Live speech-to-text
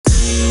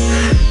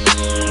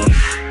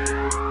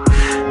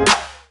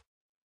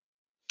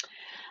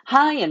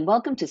Hi, and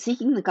welcome to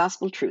Seeking the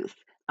Gospel Truth.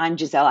 I'm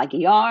Giselle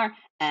Aguiar,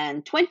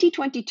 and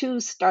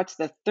 2022 starts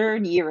the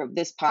third year of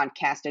this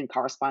podcast and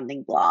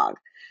corresponding blog.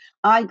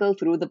 I go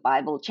through the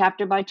Bible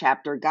chapter by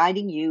chapter,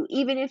 guiding you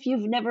even if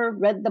you've never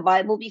read the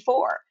Bible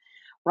before.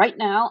 Right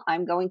now,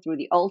 I'm going through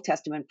the Old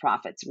Testament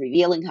prophets,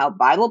 revealing how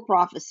Bible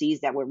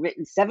prophecies that were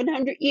written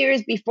 700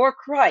 years before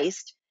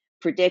Christ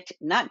predict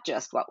not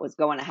just what was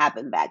going to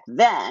happen back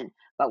then,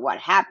 but what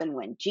happened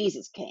when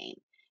Jesus came.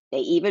 They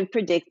even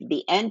predict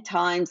the end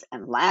times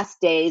and last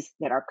days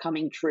that are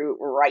coming true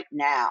right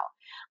now.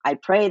 I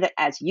pray that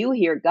as you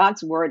hear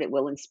God's word, it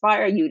will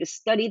inspire you to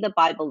study the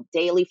Bible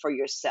daily for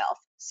yourself.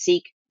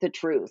 Seek the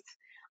truth.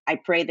 I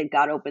pray that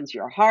God opens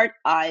your heart,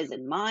 eyes,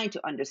 and mind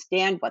to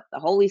understand what the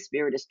Holy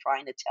Spirit is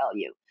trying to tell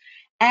you.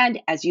 And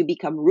as you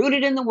become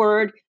rooted in the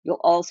word,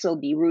 you'll also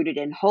be rooted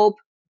in hope,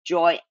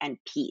 joy, and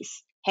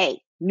peace. Hey,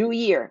 new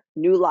year,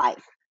 new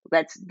life.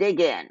 Let's dig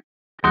in.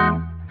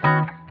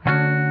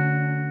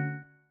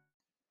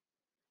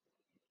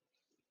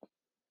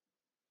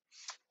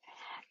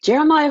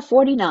 Jeremiah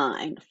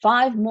 49,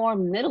 5 more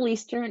Middle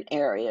Eastern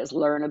areas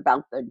learn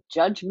about the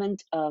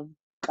judgment of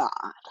God.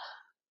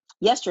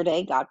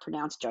 Yesterday, God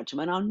pronounced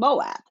judgment on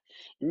Moab.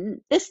 In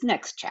this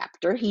next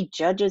chapter, he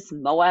judges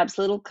Moab's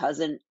little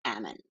cousin,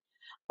 Ammon,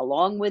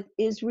 along with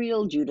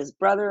Israel, Judah's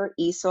brother,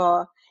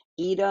 Esau,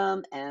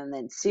 Edom, and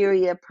then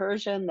Syria,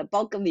 Persia, and the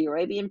bulk of the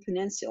Arabian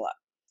Peninsula.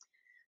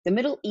 The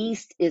Middle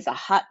East is a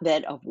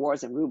hotbed of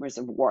wars and rumors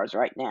of wars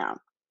right now.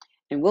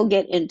 And we'll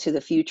get into the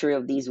future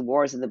of these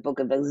wars in the book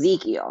of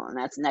Ezekiel, and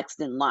that's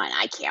next in line.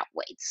 I can't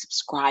wait.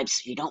 Subscribe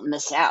so you don't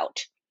miss out.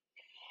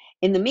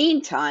 In the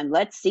meantime,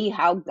 let's see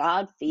how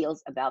God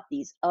feels about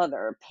these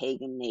other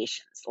pagan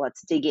nations.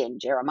 Let's dig in.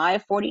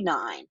 Jeremiah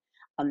 49,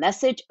 a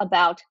message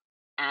about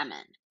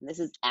Ammon. This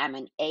is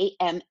Ammon,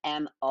 Ammon.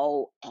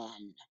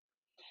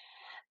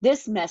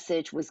 This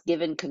message was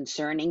given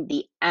concerning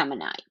the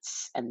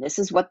Ammonites, and this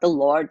is what the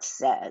Lord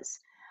says.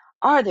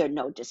 Are there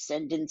no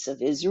descendants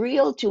of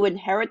Israel to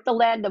inherit the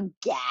land of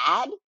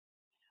Gad?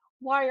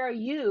 Why are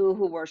you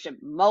who worship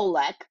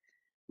Molech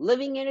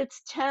living in its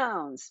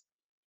towns?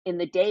 In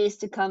the days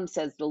to come,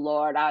 says the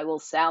Lord, I will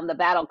sound the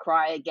battle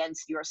cry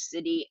against your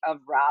city of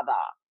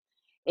Rabbah.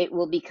 It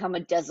will become a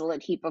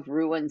desolate heap of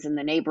ruins, and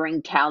the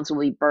neighboring towns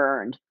will be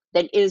burned.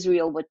 Then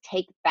Israel would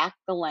take back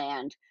the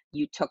land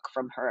you took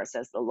from her,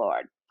 says the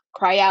Lord.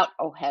 Cry out,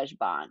 O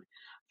Heshbon,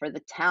 for the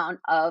town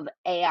of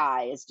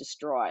Ai is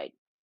destroyed.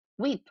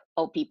 Weep,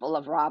 O people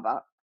of Rabbah.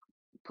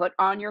 Put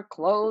on your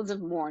clothes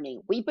of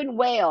mourning. Weep and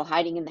wail,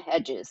 hiding in the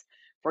hedges.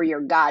 For your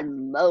god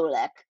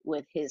Molech,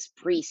 with his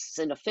priests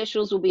and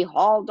officials, will be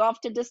hauled off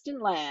to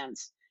distant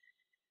lands.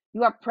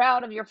 You are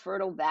proud of your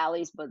fertile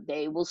valleys, but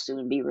they will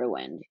soon be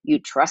ruined. You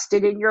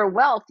trusted in your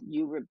wealth,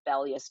 you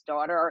rebellious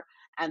daughter,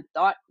 and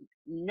thought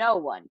no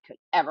one could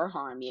ever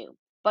harm you.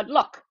 But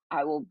look,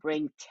 I will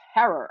bring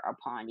terror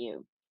upon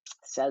you,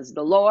 says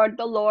the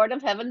Lord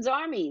of heaven's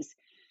armies.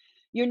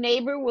 Your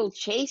neighbor will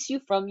chase you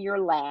from your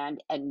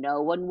land, and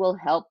no one will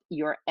help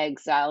your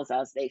exiles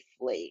as they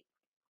flee.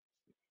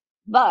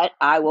 But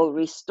I will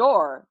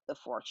restore the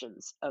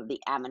fortunes of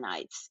the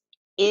Ammonites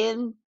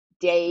in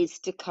days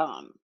to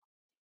come.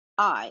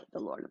 I, the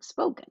Lord, have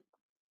spoken.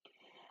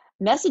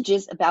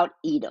 Messages about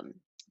Edom.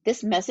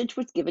 This message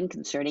was given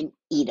concerning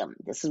Edom.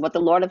 This is what the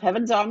Lord of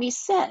Heaven's army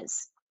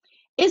says.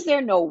 Is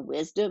there no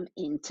wisdom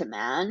in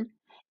Teman?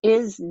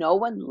 Is no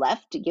one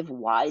left to give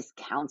wise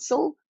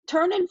counsel?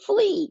 Turn and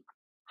flee.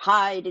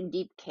 Hide in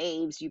deep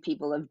caves, you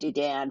people of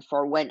Dedan,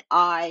 for when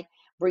I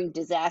bring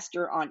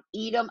disaster on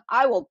Edom,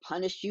 I will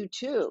punish you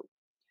too.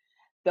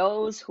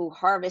 Those who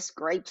harvest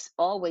grapes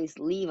always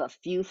leave a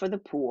few for the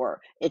poor.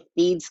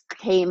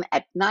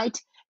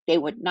 They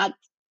would not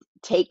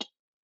take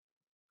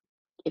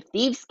if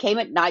thieves came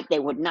at night, they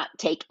would not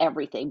take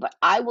everything, but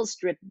I will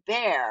strip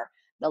bare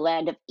the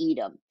land of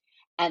Edom,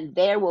 and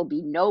there will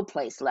be no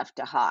place left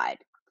to hide.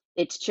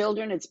 Its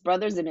children, its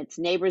brothers, and its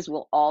neighbors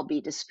will all be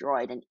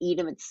destroyed, and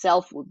Edom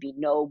itself will be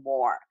no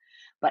more.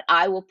 But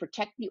I will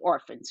protect the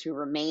orphans who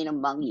remain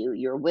among you.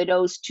 Your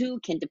widows too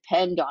can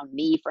depend on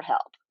me for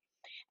help.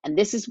 And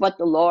this is what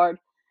the Lord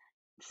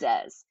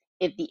says.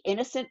 If the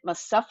innocent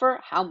must suffer,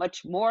 how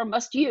much more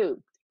must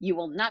you? You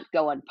will not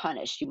go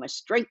unpunished. You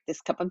must drink this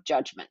cup of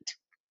judgment.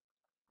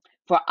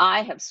 For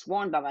I have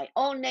sworn by my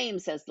own name,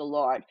 says the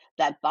Lord,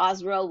 that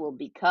Bosra will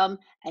become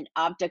an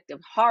object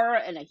of horror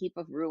and a heap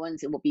of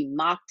ruins. It will be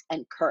mocked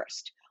and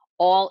cursed.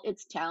 All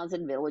its towns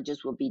and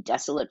villages will be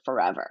desolate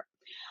forever.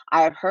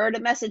 I have heard a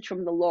message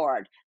from the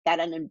Lord that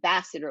an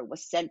ambassador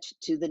was sent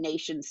to the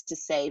nations to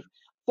say,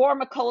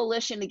 form a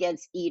coalition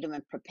against Edom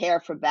and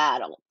prepare for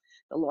battle.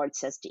 The Lord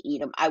says to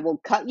Edom, I will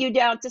cut you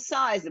down to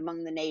size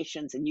among the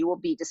nations, and you will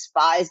be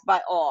despised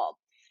by all.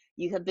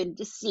 You have been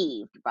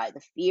deceived by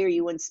the fear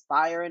you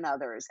inspire in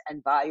others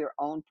and by your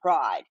own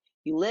pride.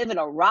 You live in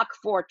a rock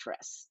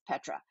fortress,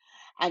 Petra,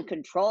 and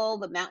control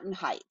the mountain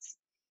heights.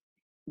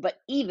 But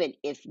even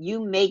if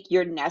you make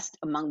your nest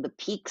among the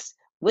peaks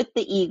with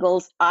the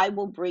eagles, I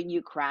will bring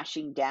you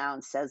crashing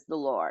down, says the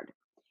Lord.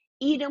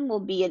 Edom will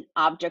be an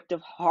object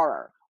of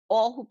horror.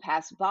 All who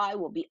pass by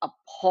will be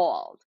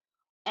appalled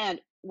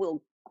and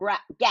will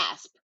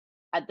gasp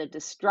at the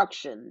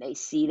destruction they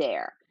see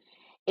there.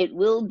 It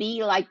will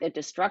be like the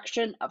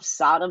destruction of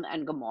Sodom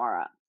and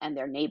Gomorrah and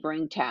their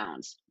neighboring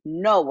towns.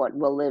 No one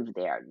will live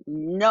there.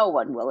 No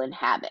one will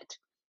inhabit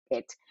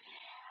it.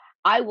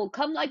 I will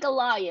come like a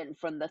lion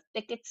from the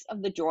thickets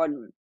of the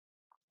Jordan,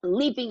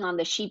 leaping on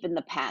the sheep in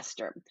the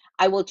pasture.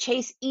 I will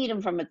chase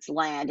Edom from its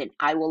land, and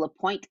I will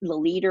appoint the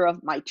leader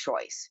of my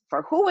choice.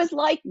 For who is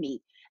like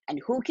me, and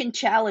who can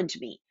challenge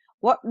me?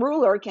 What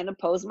ruler can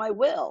oppose my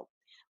will?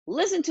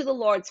 Listen to the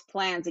Lord's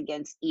plans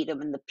against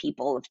Edom and the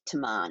people of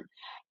Teman.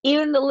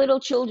 Even the little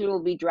children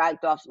will be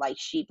dragged off like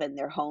sheep, and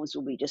their homes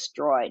will be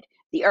destroyed.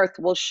 The earth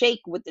will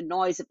shake with the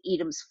noise of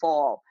Edom's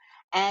fall,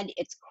 and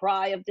its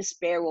cry of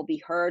despair will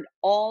be heard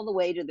all the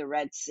way to the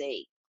Red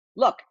Sea.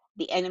 Look,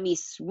 the enemy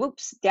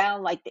swoops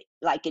down like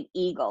an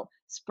eagle,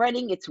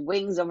 spreading its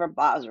wings over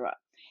Basra.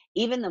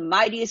 Even the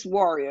mightiest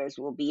warriors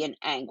will be in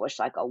anguish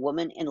like a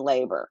woman in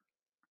labor.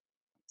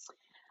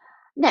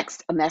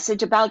 Next, a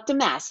message about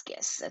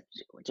Damascus,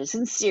 which is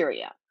in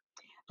Syria.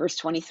 Verse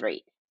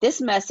 23. This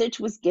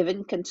message was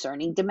given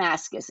concerning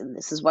Damascus, and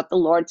this is what the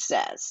Lord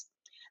says.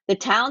 The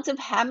towns of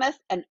Hamath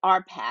and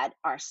Arpad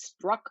are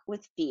struck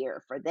with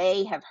fear, for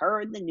they have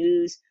heard the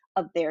news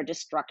of their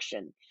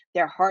destruction.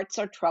 Their hearts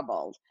are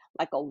troubled,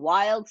 like a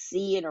wild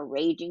sea in a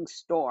raging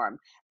storm.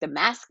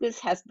 Damascus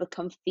has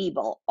become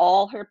feeble.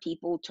 All her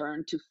people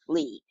turn to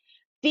flee.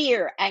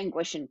 Fear,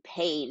 anguish, and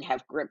pain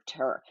have gripped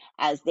her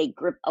as they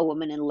grip a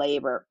woman in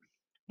labor.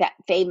 That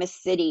famous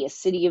city, a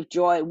city of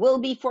joy, will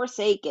be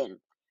forsaken.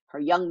 Her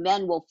young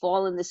men will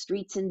fall in the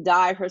streets and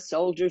die. Her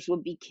soldiers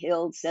will be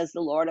killed, says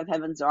the Lord of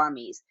heaven's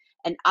armies.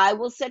 And I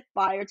will set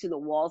fire to the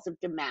walls of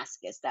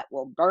Damascus that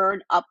will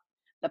burn up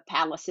the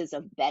palaces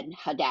of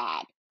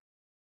Ben-Hadad.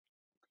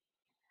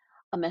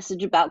 A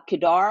message about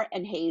Kedar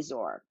and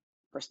Hazor.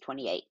 Verse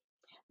 28.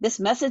 This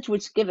message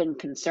was given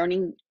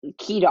concerning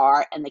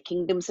Kedar and the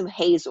kingdoms of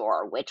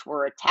Hazor, which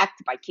were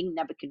attacked by King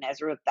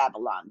Nebuchadnezzar of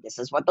Babylon. This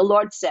is what the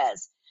Lord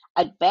says.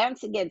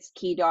 Advance against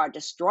Kedar,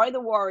 destroy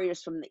the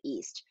warriors from the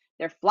east.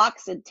 Their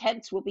flocks and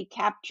tents will be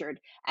captured,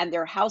 and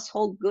their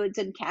household goods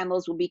and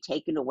camels will be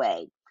taken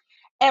away.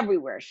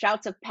 Everywhere,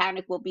 shouts of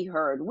panic will be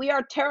heard. We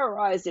are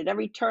terrorized at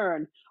every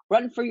turn.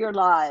 Run for your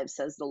lives,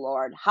 says the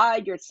Lord.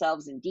 Hide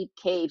yourselves in deep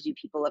caves, you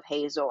people of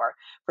Hazor.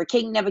 For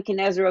King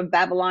Nebuchadnezzar of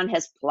Babylon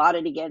has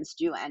plotted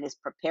against you and is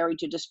preparing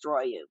to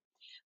destroy you.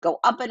 Go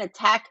up and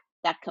attack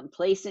that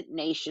complacent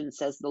nation,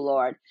 says the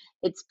Lord.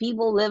 Its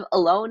people live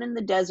alone in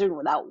the desert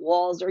without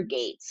walls or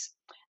gates.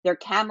 Their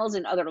camels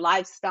and other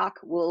livestock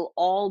will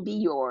all be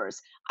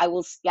yours. I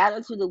will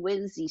scatter through the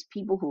winds these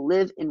people who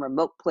live in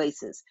remote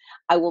places.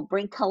 I will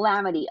bring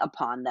calamity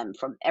upon them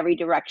from every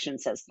direction,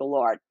 says the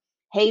Lord.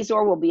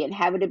 Hazor will be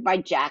inhabited by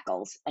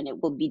jackals, and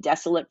it will be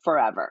desolate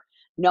forever.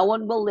 No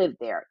one will live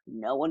there.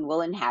 No one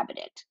will inhabit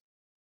it.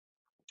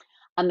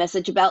 A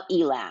message about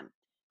Elam.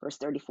 Verse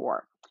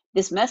 34.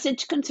 This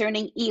message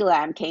concerning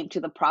Elam came to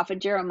the prophet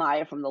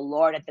Jeremiah from the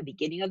Lord at the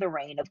beginning of the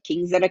reign of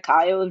King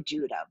Zedekiah of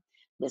Judah.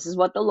 This is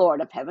what the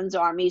Lord of heaven's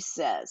armies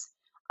says.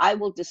 I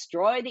will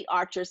destroy the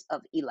archers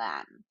of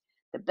Elam,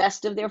 the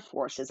best of their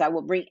forces. I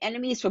will bring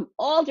enemies from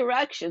all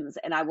directions,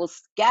 and I will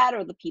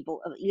scatter the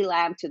people of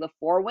Elam to the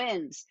four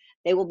winds.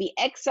 They will be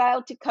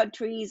exiled to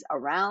countries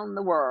around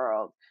the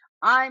world.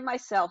 I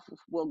myself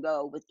will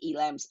go with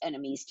Elam's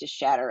enemies to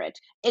shatter it.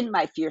 In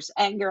my fierce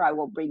anger, I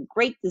will bring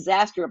great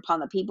disaster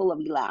upon the people of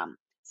Elam,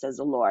 says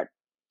the Lord.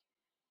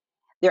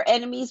 Their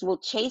enemies will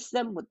chase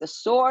them with the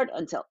sword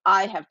until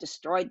I have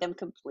destroyed them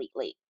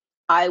completely.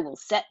 I will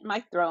set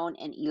my throne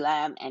in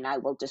Elam, and I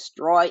will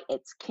destroy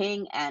its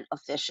king and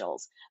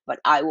officials,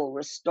 but I will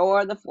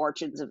restore the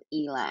fortunes of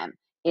Elam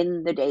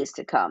in the days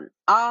to come.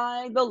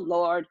 I, the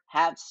Lord,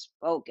 have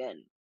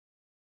spoken.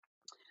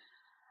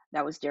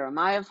 That was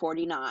Jeremiah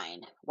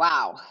 49.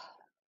 Wow. I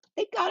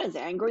think God is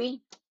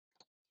angry.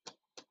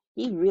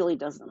 He really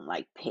doesn't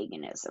like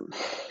paganism.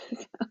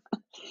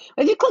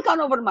 If you click on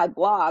over to my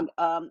blog,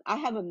 I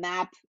have a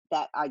map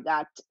that I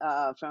got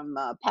from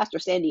Pastor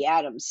Sandy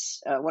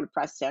Adams, one of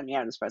Pastor Sandy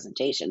Adams'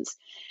 presentations,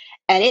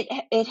 and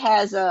it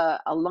has a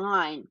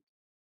line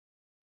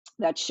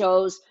that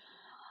shows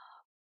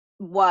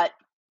what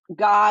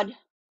God,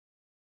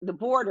 the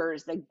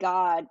borders that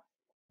God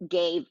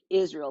gave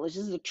Israel. This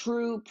is a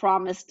true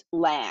promised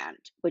land,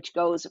 which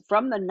goes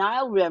from the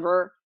Nile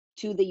River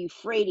to the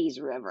Euphrates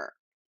River.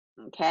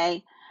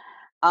 Okay,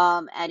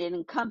 and it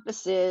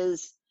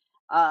encompasses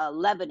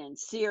Lebanon,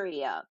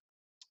 Syria,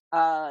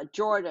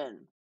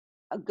 Jordan,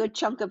 a good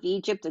chunk of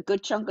Egypt, a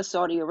good chunk of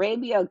Saudi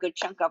Arabia, a good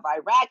chunk of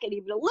Iraq, and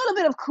even a little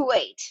bit of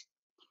Kuwait.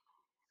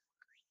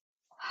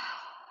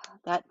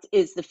 That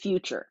is the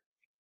future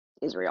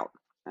Israel.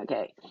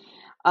 Okay.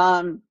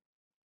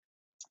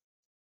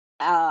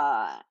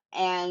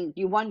 And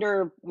you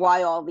wonder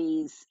why all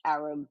these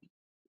Arab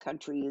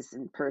countries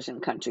and Persian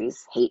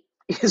countries hate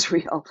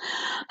Israel.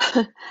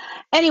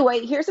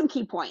 Anyway, here's some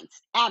key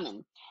points.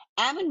 Ammon.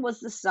 Ammon was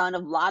the son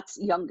of Lot's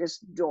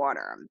youngest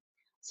daughter.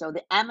 So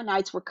the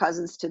Ammonites were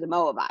cousins to the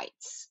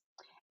Moabites.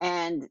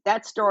 And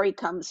that story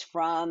comes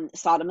from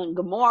Sodom and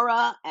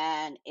Gomorrah.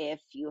 And if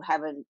you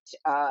haven't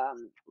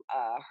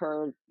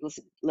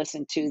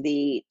listened to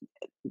the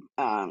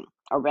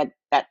or read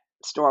that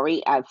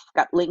story, I've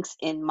got links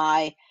in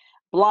my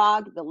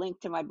blog. The link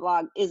to my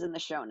blog is in the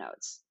show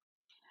notes.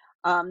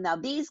 Now,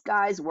 these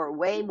guys were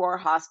way more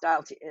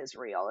hostile to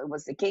Israel. It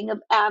was the king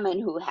of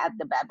Ammon who had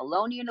the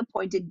Babylonian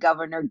appointed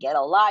governor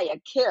Gedaliah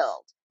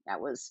killed.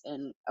 That was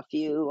in a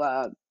few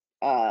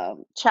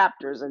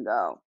chapters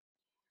ago.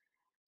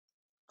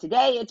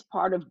 Today, it's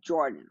part of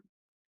Jordan.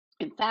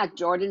 In fact,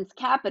 Jordan's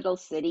capital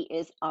city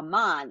is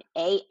Amman,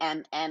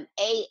 Amman.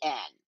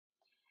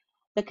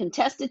 The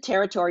contested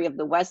territory of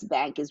the West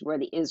Bank is where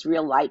the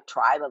Israelite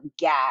tribe of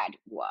Gad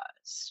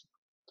was.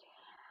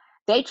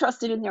 They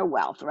trusted in their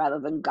wealth rather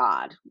than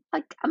God,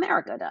 like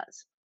America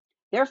does.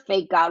 Their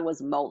fake god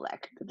was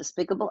Molech. The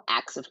despicable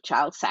acts of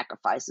child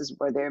sacrifices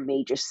were their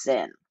major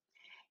sin.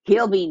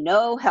 He'll be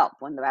no help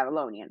when the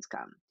Babylonians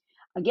come.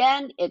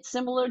 Again, it's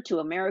similar to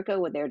America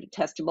with their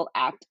detestable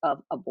act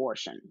of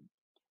abortion.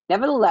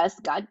 Nevertheless,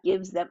 God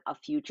gives them a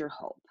future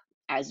hope.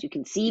 As you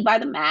can see by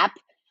the map,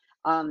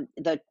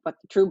 the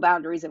true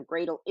boundaries of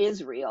Greater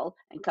Israel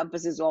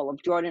encompasses all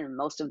of Jordan and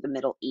most of the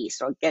Middle East.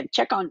 So again,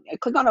 click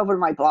on over to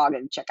my blog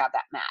and check out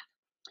that map.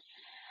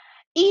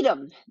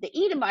 Edom. The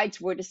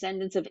Edomites were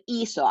descendants of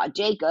Esau,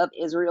 Jacob,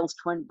 Israel's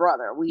twin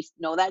brother. We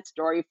know that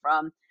story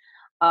from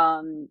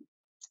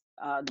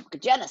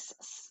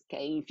Genesis.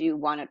 Okay, if you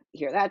want to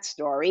hear that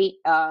story,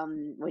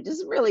 which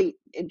is really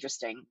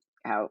interesting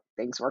how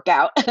things work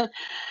out. Click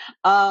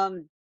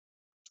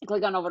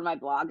on over to my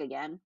blog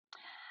again.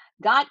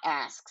 God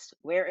asks,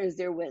 where is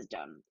their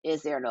wisdom?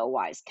 Is there no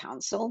wise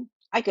counsel?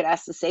 I could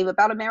ask the same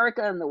about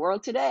America and the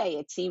world today.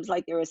 It seems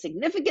like there is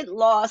significant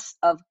loss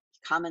of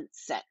common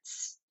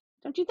sense.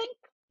 Don't you think?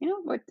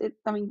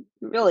 I mean,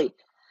 really,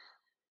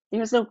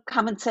 there's no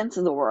common sense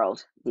in the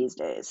world these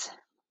days.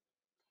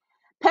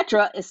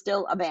 Petra is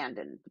still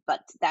abandoned,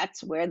 but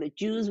that's where the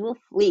Jews will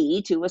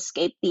flee to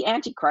escape the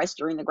Antichrist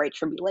during the Great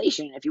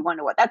Tribulation. If you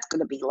wonder what that's going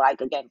to be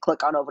like, again,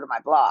 click on over to my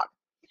blog.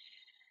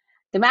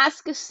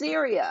 Damascus,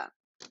 Syria.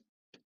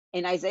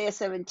 In Isaiah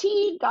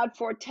 17, God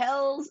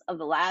foretells of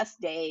the last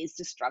days'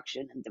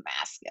 destruction in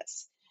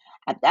Damascus.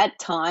 At that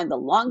time, the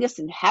longest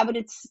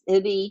inhabited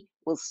city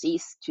will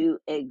cease to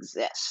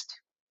exist.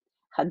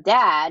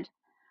 Hadad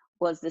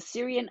was the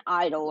Syrian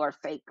idol or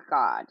fake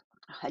god.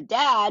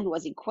 Hadad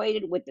was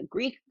equated with the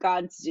Greek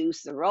god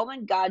Zeus, the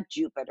Roman god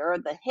Jupiter,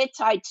 the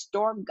Hittite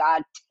storm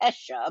god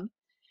Teshub,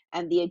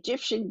 and the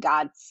Egyptian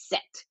god Set.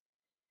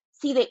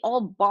 See, they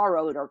all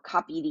borrowed or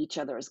copied each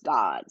other's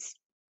gods.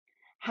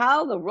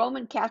 How the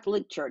Roman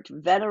Catholic Church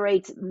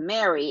venerates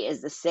Mary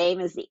is the same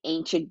as the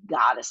ancient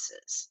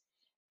goddesses.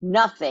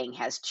 Nothing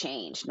has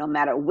changed. No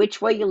matter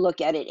which way you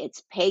look at it,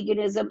 it's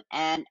paganism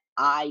and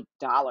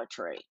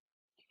idolatry.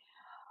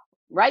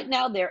 Right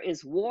now, there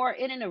is war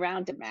in and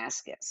around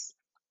Damascus.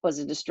 Was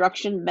the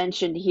destruction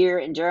mentioned here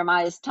in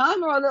Jeremiah's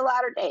time or the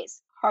latter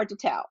days? Hard to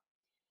tell.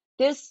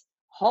 This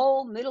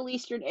whole Middle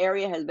Eastern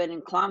area has been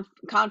in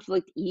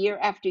conflict year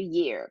after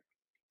year.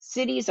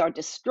 Cities are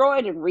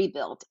destroyed and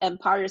rebuilt.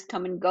 Empires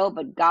come and go,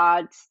 but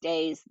God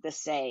stays the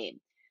same.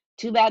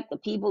 Too bad the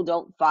people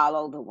don't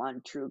follow the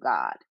one true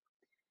God.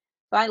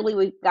 Finally,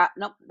 we got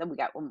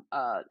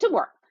two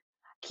more.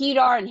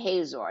 Kedar and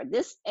Hazor.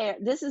 This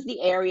is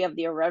the area of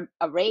the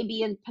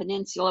Arabian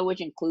Peninsula,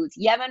 which includes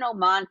Yemen,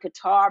 Oman,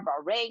 Qatar,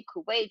 Bahrain,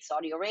 Kuwait,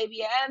 Saudi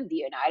Arabia, and the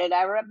United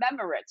Arab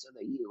Emirates, or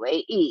the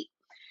UAE.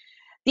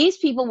 These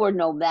people were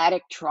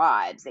nomadic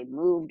tribes. They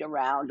moved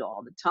around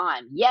all the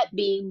time. Yet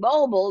being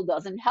mobile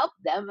doesn't help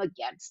them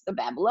against the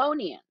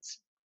Babylonians.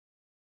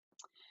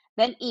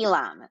 Then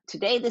Elam.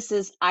 Today this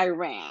is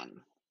Iran.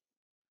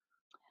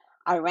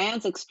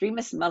 Iran's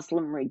extremist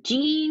Muslim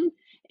regime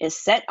is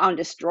set on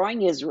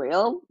destroying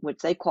Israel, which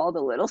they call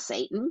the Little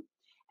Satan,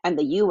 and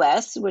the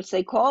U.S., which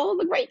they call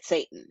the Great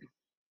Satan.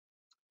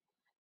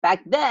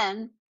 Back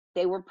then,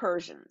 they were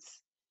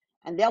Persians,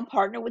 and they'll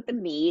partner with the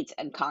Medes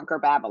and conquer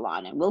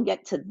Babylon, and we'll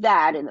get to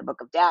that in the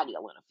book of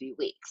Daniel in a few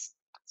weeks.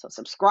 So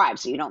subscribe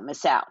so you don't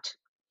miss out.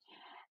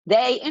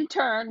 They, in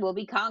turn, will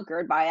be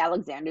conquered by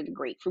Alexander the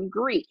Great from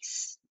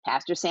Greece.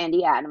 Pastor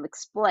Sandy Adam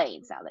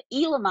explains. Now, the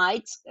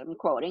Elamites, I'm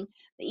quoting,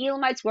 the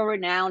Elamites were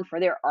renowned for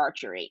their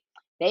archery.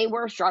 They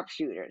were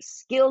sharpshooters,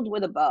 skilled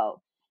with a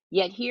bow.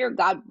 Yet here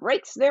God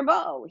breaks their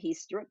bow. He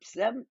strips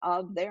them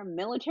of their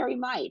military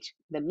might.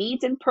 The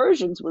Medes and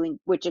Persians,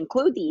 which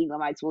include the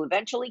Elamites, will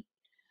eventually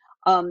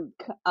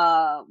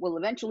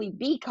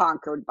be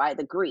conquered by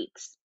the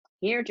Greeks.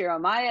 Here,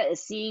 Jeremiah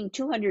is seeing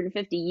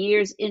 250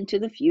 years into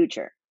the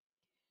future.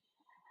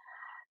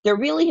 There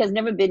really has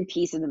never been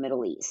peace in the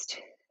Middle East.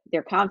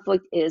 Their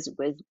conflict is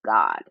with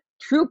God.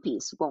 True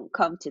peace won't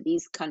come to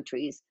these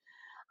countries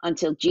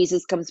until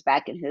Jesus comes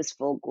back in his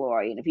full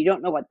glory. And if you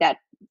don't know what that's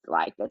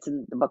like, that's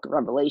in the book of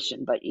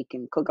Revelation, but you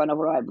can click on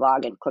over to my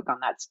blog and click on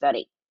that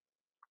study.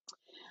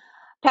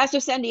 Pastor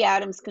Sandy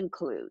Adams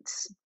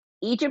concludes,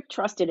 Egypt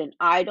trusted in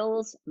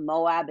idols,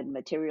 Moab in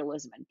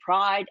materialism and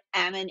pride,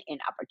 Ammon in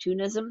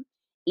opportunism,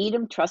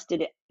 Edom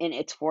trusted in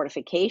its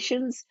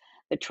fortifications,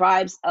 the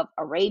tribes of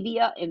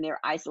Arabia in their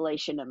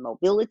isolation and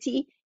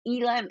mobility,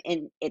 Elam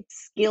in its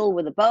skill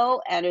with a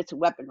bow and its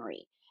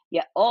weaponry.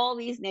 Yet all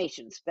these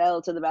nations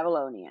fell to the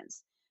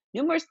Babylonians.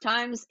 Numerous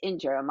times in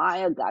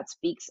Jeremiah, God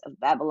speaks of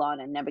Babylon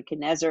and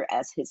Nebuchadnezzar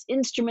as his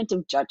instrument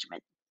of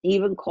judgment. He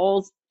even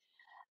calls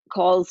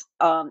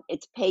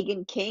its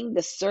pagan king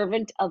the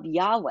servant of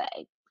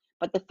Yahweh.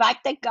 But the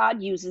fact that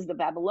God uses the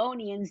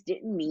Babylonians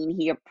didn't mean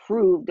he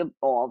approved of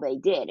all they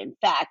did. In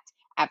fact,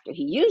 after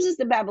he uses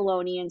the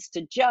Babylonians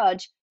to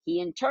judge, he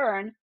in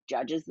turn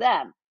judges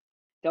them.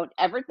 Don't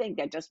ever think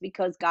that just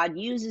because God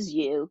uses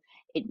you,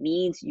 it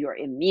means you're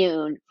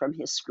immune from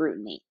his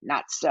scrutiny.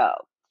 Not so.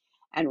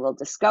 And we'll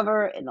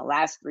discover in the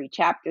last 3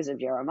 chapters of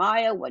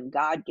Jeremiah when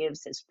God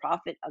gives his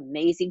prophet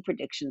amazing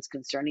predictions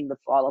concerning the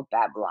fall of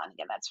Babylon.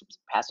 Again, that's from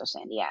Pastor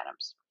Sandy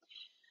Adams.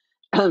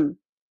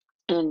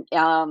 And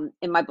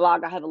in my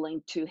blog, I have a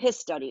link to his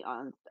study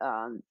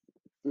on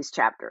these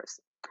chapters.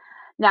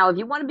 Now, if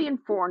you want to be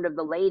informed of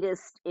the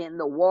latest in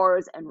the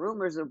wars and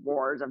rumors of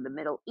wars of the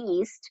Middle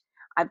East,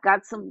 I've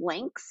got some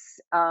links,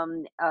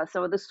 some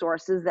of the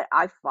sources that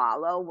I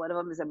follow. One of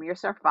them is Amir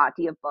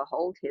Sarfati of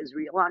Behold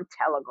Israel on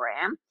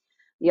Telegram.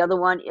 The other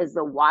one is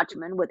The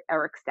Watchman with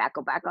Eric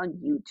Stackleback on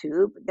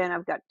YouTube. Then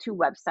I've got 2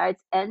 websites,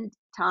 End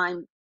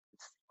Time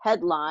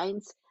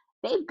Headlines.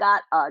 They've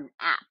got an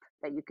app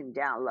that you can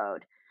download.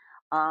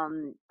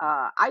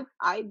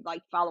 I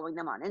like following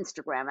them on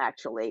Instagram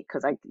actually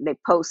because they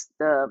post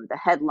the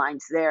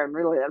headlines there, and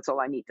really that's all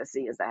I need to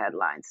see is the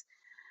headlines.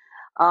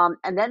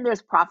 And then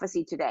there's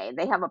Prophecy Today.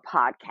 They have a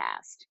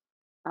podcast,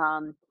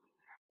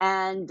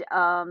 and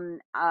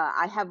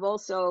I have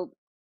also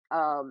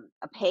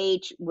a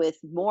page with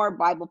more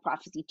Bible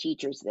prophecy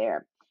teachers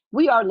there.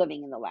 We are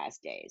living in the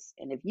last days,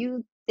 and if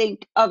you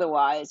think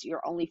otherwise,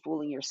 you're only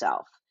fooling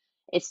yourself.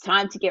 It's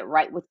time to get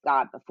right with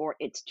God before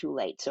it's too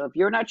late. So if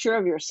you're not sure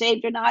if you're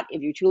saved or not,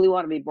 if you truly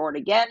want to be born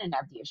again and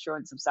have the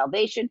assurance of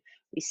salvation,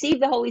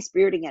 receive the Holy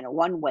Spirit again, a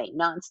one-way,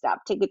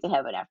 non-stop ticket to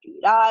heaven after you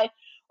die,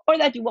 or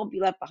that you won't be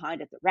left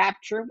behind at the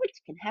rapture,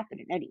 which can happen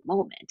at any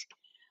moment.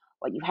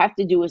 What you have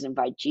to do is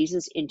invite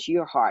Jesus into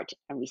your heart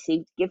and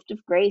receive the gift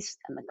of grace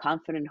and the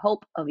confident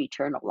hope of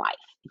eternal life.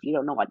 If you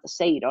don't know what to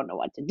say, you don't know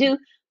what to do,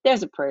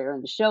 there's a prayer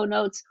in the show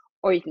notes,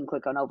 or you can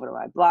click on over to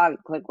my blog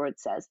and click where it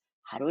says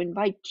how to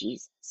invite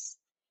Jesus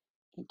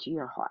into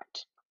your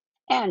heart.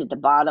 And at the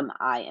bottom,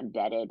 I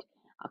embedded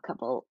a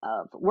couple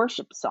of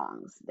worship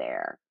songs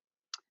there.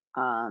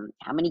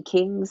 How many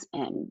kings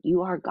and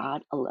you are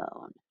God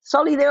alone.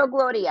 Soli Deo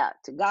Gloria.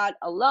 To God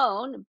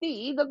alone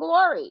be the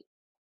glory.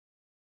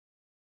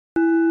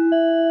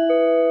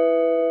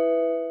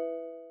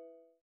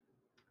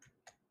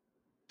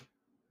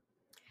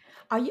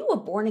 Are you a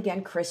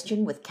born-again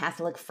Christian with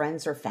Catholic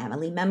friends or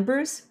family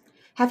members?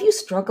 Have you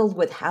struggled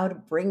with how to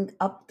bring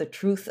up the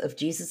truth of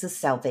Jesus'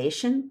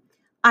 salvation?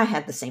 I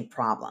had the same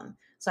problem,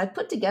 so I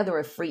put together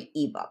a free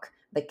ebook,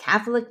 The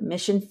Catholic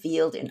Mission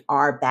Field in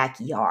Our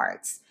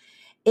Backyards.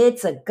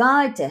 It's a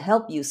guide to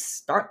help you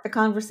start the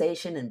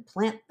conversation and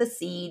plant the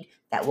seed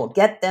that will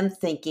get them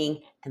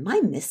thinking, am I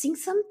missing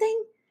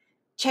something?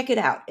 Check it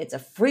out. It's a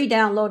free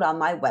download on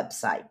my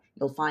website.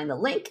 You'll find the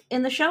link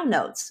in the show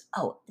notes.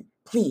 Oh,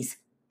 please,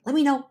 let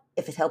me know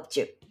if it helped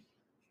you.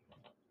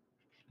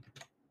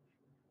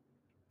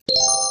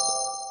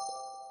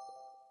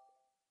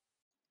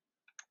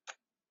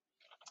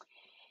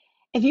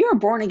 If you're a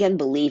born again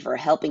believer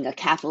helping a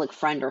Catholic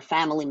friend or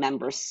family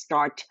member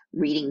start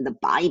reading the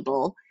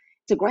Bible,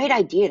 it's a great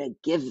idea to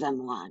give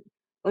them one.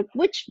 But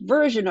which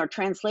version or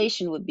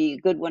translation would be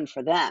a good one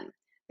for them?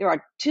 There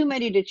are too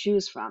many to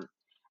choose from.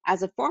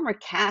 As a former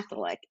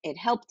Catholic, it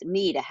helped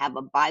me to have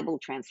a Bible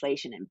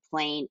translation in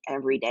plain,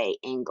 everyday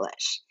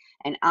English.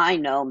 And I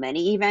know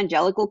many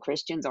evangelical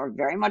Christians are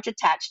very much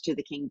attached to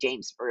the King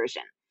James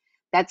Version.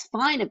 That's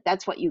fine if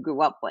that's what you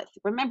grew up with.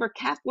 Remember,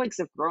 Catholics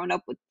have grown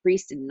up with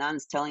priests and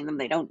nuns telling them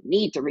they don't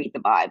need to read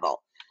the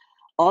Bible.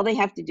 All they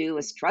have to do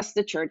is trust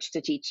the church to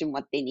teach them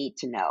what they need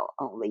to know,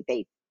 only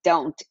they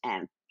don't,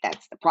 and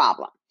that's the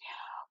problem.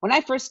 When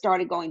I first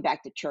started going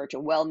back to church, a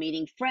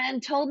well-meaning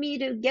friend told me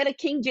to get a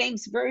King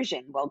James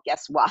Version. Well,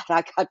 guess what?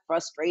 I got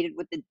frustrated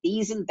with the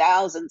these and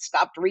thous and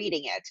stopped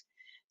reading it,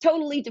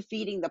 totally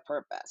defeating the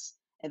purpose.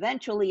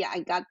 Eventually,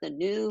 I got the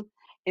New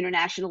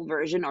International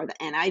Version, or the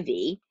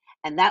NIV,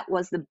 and that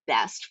was the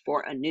best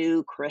for a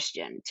new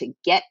Christian to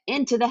get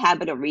into the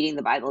habit of reading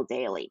the Bible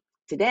daily.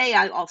 Today,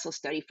 I also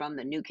study from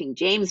the New King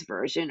James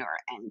Version, or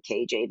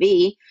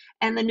NKJV,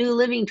 and the New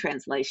Living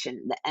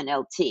Translation, the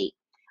NLT.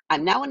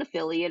 I'm now an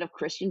affiliate of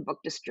Christian Book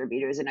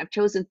Distributors, and I've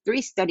chosen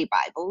 3 study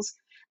Bibles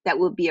that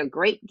will be a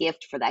great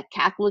gift for that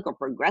Catholic or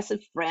progressive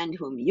friend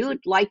whom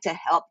you'd like to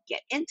help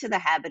get into the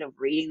habit of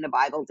reading the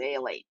Bible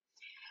daily.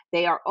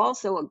 They're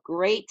also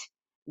great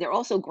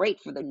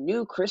for the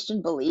new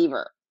Christian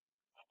believer.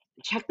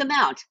 Check them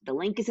out. The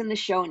link is in the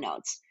show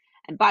notes.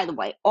 And by the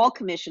way, all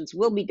commissions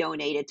will be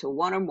donated to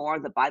one or more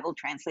of the Bible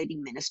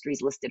translating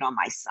ministries listed on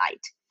my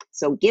site.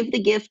 So give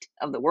the gift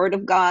of the Word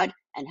of God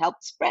and help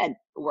spread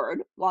the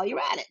word while you're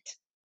at it.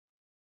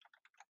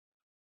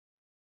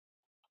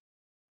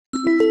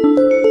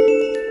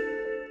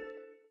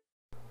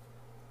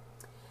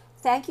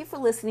 Thank you for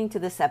listening to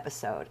this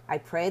episode. I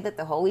pray that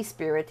the Holy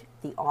Spirit,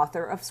 the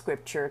author of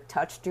Scripture,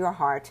 touched your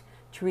heart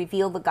to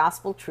reveal the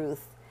gospel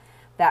truth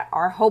that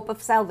our hope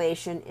of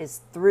salvation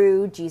is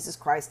through Jesus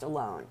Christ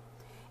alone.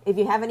 If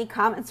you have any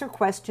comments or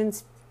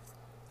questions,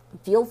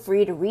 feel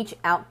free to reach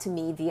out to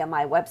me via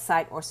my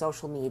website or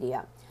social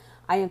media.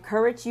 I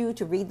encourage you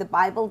to read the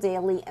Bible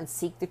daily and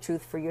seek the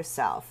truth for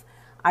yourself.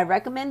 I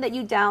recommend that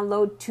you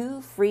download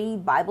 2 free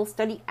Bible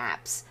study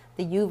apps,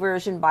 the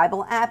YouVersion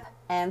Bible app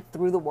and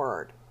Through the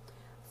Word.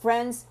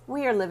 Friends,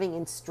 we are living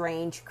in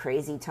strange,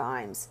 crazy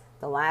times,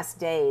 the last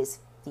days,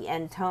 the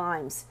end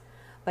times.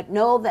 But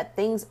know that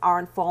things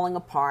aren't falling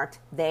apart,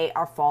 they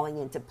are falling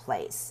into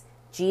place.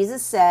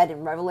 Jesus said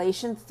in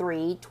Revelation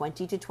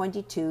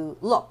 3:20-22,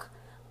 "Look,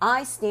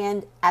 I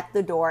stand at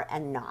the door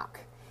and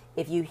knock.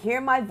 If you hear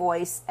my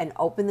voice and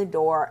open the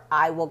door,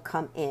 I will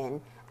come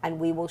in, and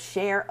we will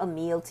share a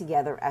meal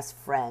together as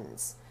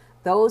friends.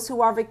 Those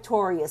who are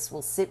victorious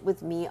will sit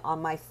with me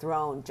on my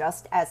throne,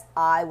 just as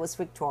I was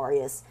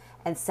victorious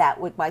and sat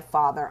with my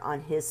Father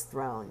on his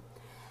throne."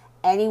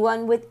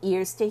 Anyone with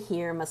ears to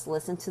hear must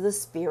listen to the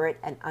Spirit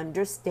and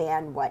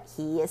understand what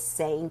he is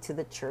saying to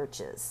the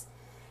churches.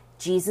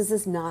 Jesus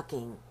is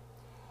knocking.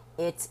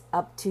 It's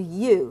up to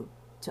you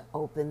to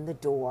open the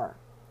door.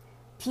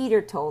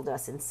 Peter told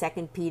us in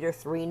 2 Peter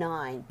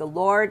 3:9, the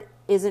Lord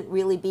isn't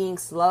really being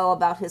slow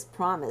about his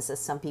promise, as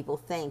some people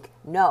think.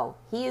 No,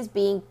 he is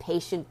being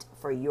patient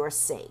for your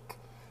sake.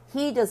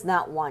 He does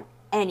not want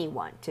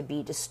anyone to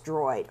be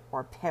destroyed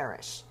or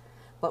perish,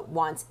 but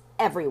wants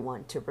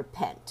everyone to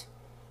repent.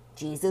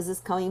 Jesus is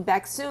coming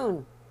back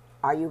soon.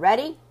 Are you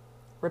ready?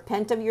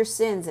 Repent of your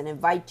sins and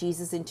invite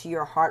Jesus into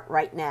your heart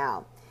right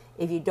now.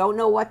 If you don't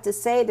know what to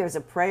say, there's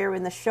a prayer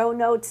in the show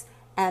notes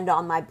and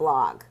on my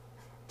blog.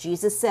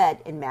 Jesus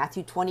said in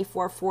Matthew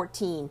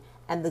 24:14,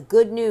 "And the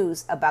good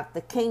news about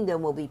the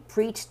kingdom will be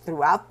preached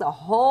throughout the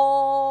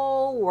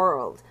whole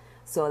world,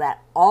 so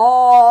that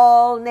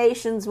all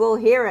nations will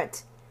hear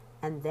it,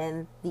 and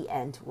then the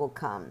end will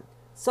come."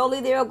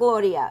 Soli Deo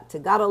Gloria. To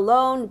God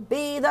alone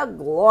be the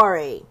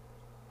glory.